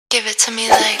Give it to me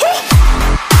like.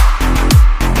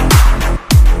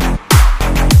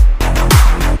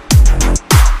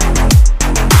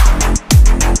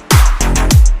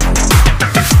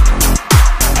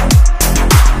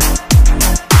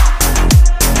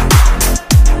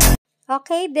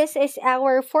 Okay, this is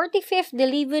our 45th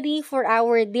delivery for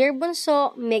our dear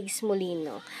Bunso, MYGZ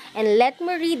MOLINO. And let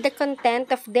me read the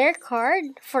content of their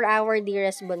card for our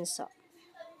dearest Bunso.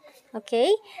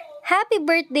 Okay? Happy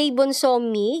birthday, Bunso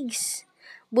MYGZ!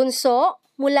 Bunso,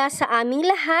 mula sa aming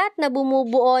lahat na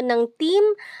bumubuo ng Team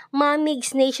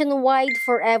MAHMYGZ Nationwide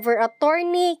Forever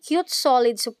Attorney Cute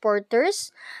Solid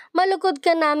Supporters, malugod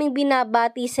ka naming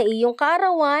binabati sa iyong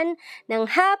kaarawan ng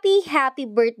happy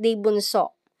birthday,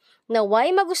 Bunso. Naway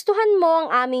magustuhan mo ang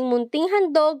aming munting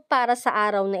handog para sa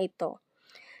araw na ito.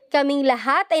 Kaming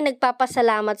lahat ay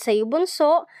nagpapasalamat sa iyo,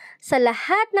 Bunso, sa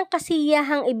lahat ng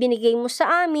kasiyahang ibinigay mo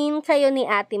sa amin kayo ni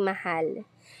Ate Mahal.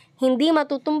 Hindi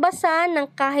matutumbasan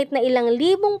ng kahit na ilang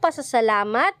libong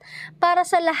pasasalamat para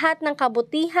sa lahat ng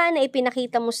kabutihan na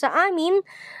ipinakita mo sa amin,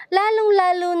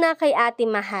 lalong-lalo na kay Ate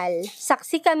Mahal.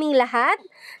 Saksi kaming lahat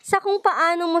sa kung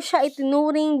paano mo siya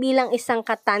itinuring bilang isang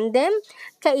katandem,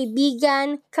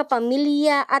 kaibigan,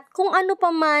 kapamilya at kung ano pa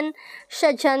man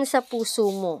siya dyan sa puso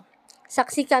mo.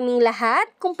 Saksi kaming lahat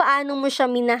kung paano mo siya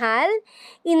minahal,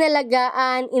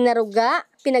 inalagaan, inaruga,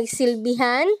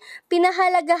 pinagsilbihan,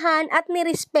 pinahalagahan at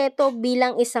nirespeto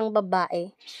bilang isang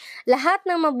babae. Lahat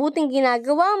ng mabuting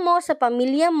ginagawa mo sa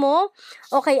pamilya mo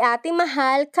o kay Ate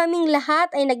Mahal, kaming lahat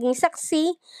ay naging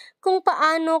saksi kung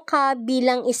paano ka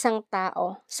bilang isang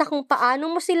tao. Sa kung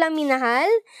paano mo sila minahal,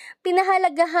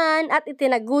 pinahalagahan at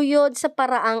itinaguyod sa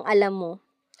paraang alam mo.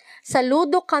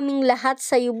 Saludo kaming lahat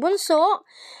sa iyo, Bunso.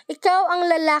 Ikaw ang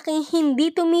lalaking hindi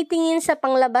tumitingin sa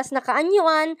panglabas na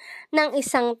kaanyuan ng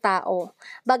isang tao,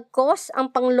 bagkos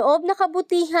ang pangloob na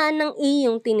kabutihan ng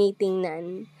iyong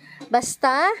tinitingnan.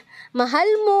 Basta, mahal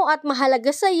mo at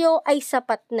mahalaga sa iyo ay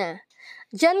sapat na.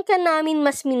 Diyan ka namin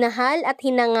mas minahal at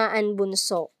hinangaan,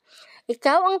 Bunso.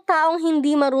 Ikaw ang taong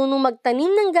hindi marunong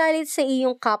magtanim ng galit sa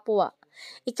iyong kapwa.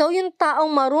 Ikaw yung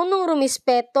taong marunong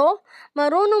rumispeto,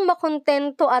 marunong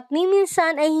makontento at ni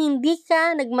minsan ay hindi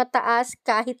ka nagmataas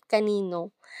kahit kanino.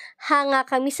 Hanga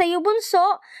kami sa iyo,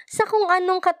 Bunso, sa kung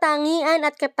anong katangian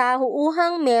at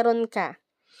katahuuhang meron ka.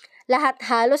 Lahat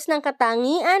halos ng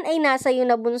katangian ay nasa iyo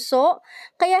na, Bunso,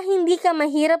 kaya hindi ka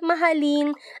mahirap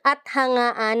mahalin at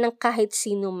hangaan ng kahit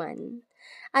sino man.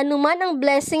 Anuman ang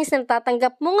blessings na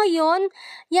tatanggap mo ngayon,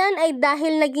 yan ay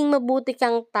dahil naging mabuti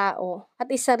kang tao. At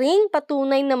isa ring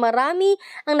patunay na marami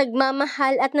ang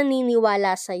nagmamahal at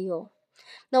naniniwala sa iyo.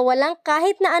 Na walang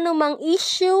kahit na anumang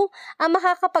issue ang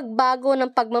makakapagbago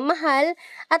ng pagmamahal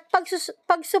at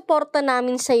pagsuporta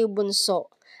namin sa iyo,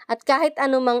 Bunso. At kahit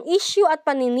anumang issue at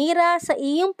paninira sa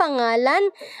iyong pangalan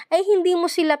ay hindi mo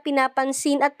sila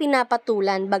pinapansin at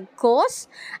pinapatulan.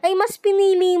 Bagkos ay mas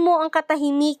pinili mo ang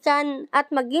katahimikan at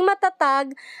maging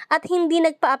matatag at hindi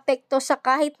nagpaapekto sa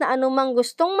kahit na anumang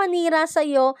gustong manira sa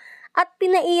iyo at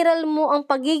pinairal mo ang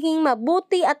pagiging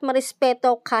mabuti at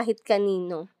marespeto kahit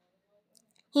kanino.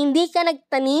 Hindi ka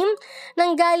nagtanim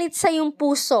ng galit sa iyong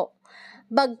puso.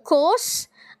 Bagkos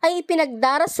ay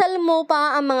ipinagdarasal mo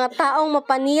pa ang mga taong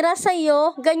mapanira sa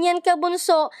iyo, ganyan ka,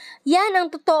 Bunso, yan ang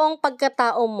totoong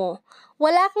pagkatao mo.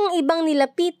 Wala kang ibang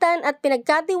nilapitan at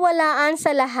pinagkatiwalaan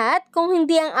sa lahat kung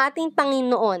hindi ang ating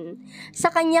Panginoon. Sa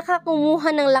Kanya ka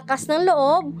kumuha ng lakas ng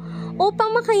loob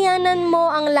upang makayanan mo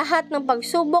ang lahat ng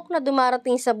pagsubok na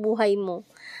dumarating sa buhay mo.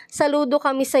 Saludo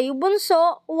kami sa iyo,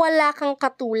 Bunso, wala kang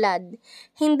katulad.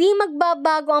 Hindi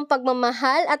magbabago ang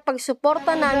pagmamahal at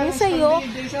pagsuporta namin sa iyo.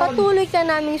 Patuloy ka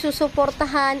naming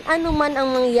susuportahan anuman ang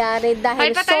mangyari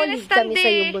dahil solid kami sa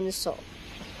iyo, Bunso.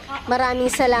 Maraming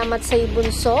salamat sa iyo,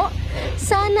 Bunso.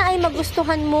 Sana ay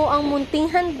magustuhan mo ang munting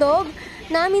handog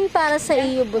namin para sa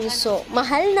iyo, Bunso.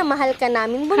 Mahal na mahal ka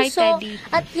namin, Bunso,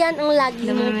 at yan ang lagi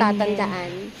mong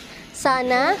tatandaan.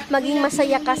 Sana maging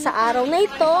masaya ka sa araw na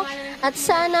ito at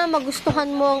sana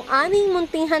magustuhan mo ang aming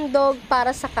munting handog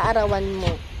para sa kaarawan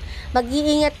mo.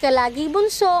 Mag-iingat ka lagi,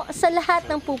 Bunso, sa lahat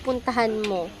ng pupuntahan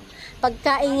mo.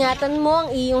 Pagkaingatan mo ang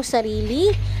iyong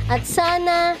sarili at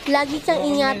sana lagi kang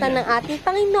ingatan ng ating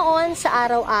Panginoon sa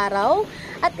araw-araw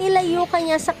at ilayo ka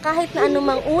niya sa kahit na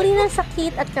anumang uri ng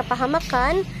sakit at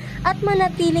kapahamakan at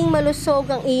manatiling malusog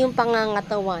ang iyong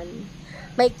pangangatawan.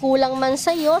 May kulang man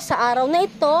sa iyo sa araw na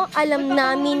ito, alam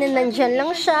namin na nandyan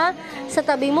lang siya sa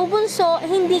tabi mo, Bunso,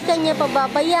 hindi kanya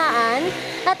pababayaan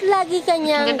at lagi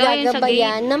kanyang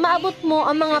gagabayan na maabot mo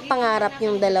ang mga pangarap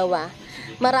niyong dalawa.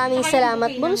 Maraming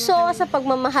salamat, Bunso, sa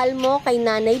pagmamahal mo kay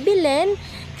Nanay Belen,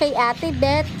 kay Ate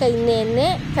Beth, kay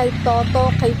Nene, kay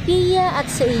Toto, kay Pia at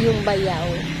sa iyong bayaw.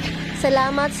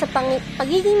 Salamat sa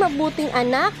pagiging mabuting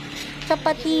anak,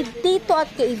 kapatid, tito at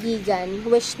kaibigan.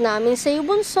 Wish namin sa iyo,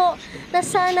 Bunso, na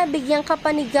sana bigyan ka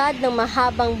panigad ng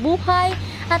mahabang buhay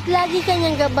at lagi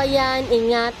kanyang gabayan,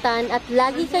 ingatan at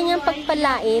lagi kanyang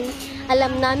pagpalain.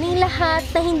 Alam naming lahat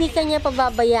na hindi kanya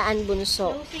pababayaan,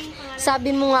 Bunso.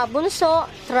 Sabi mo nga, Bunso,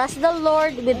 trust the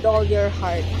Lord with all your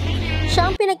heart. Siya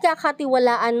ang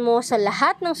pinagkakatiwalaan mo sa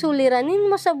lahat ng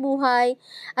suliranin mo sa buhay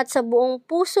at sa buong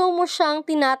puso mo siyang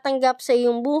tinatanggap sa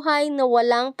iyong buhay na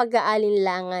walang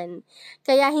pag-aalinlangan.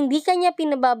 Kaya hindi kanya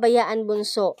pinababayaan,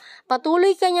 Bunso.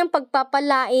 Patuloy kanyang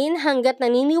pagpapalain hanggat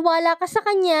naniniwala ka sa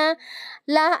kanya.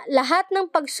 Lahat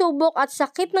ng pagsubok at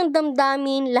sakit ng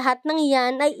damdamin, lahat ng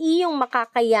iyan ay iyong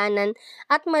makakayanan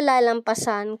at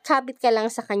malalampasan. Kapit ka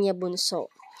lang sa kanya, Bunso.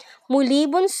 Muli,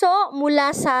 Bunso,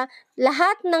 mula sa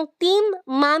lahat ng Team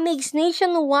MAHMYGZ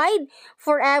nationwide,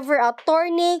 forever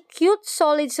attorney, cute,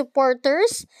 solid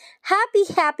supporters,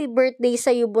 happy birthday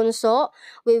sa iyo, Bunso.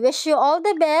 We wish you all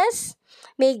the best.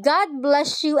 May God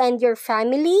bless you and your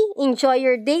family. Enjoy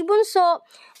your day, Bunso.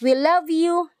 We love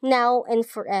you now and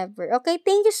forever. Okay,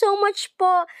 thank you so much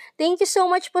po. Thank you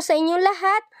so much po sa inyong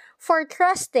lahat for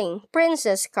trusting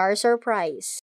Princess Car Surprise.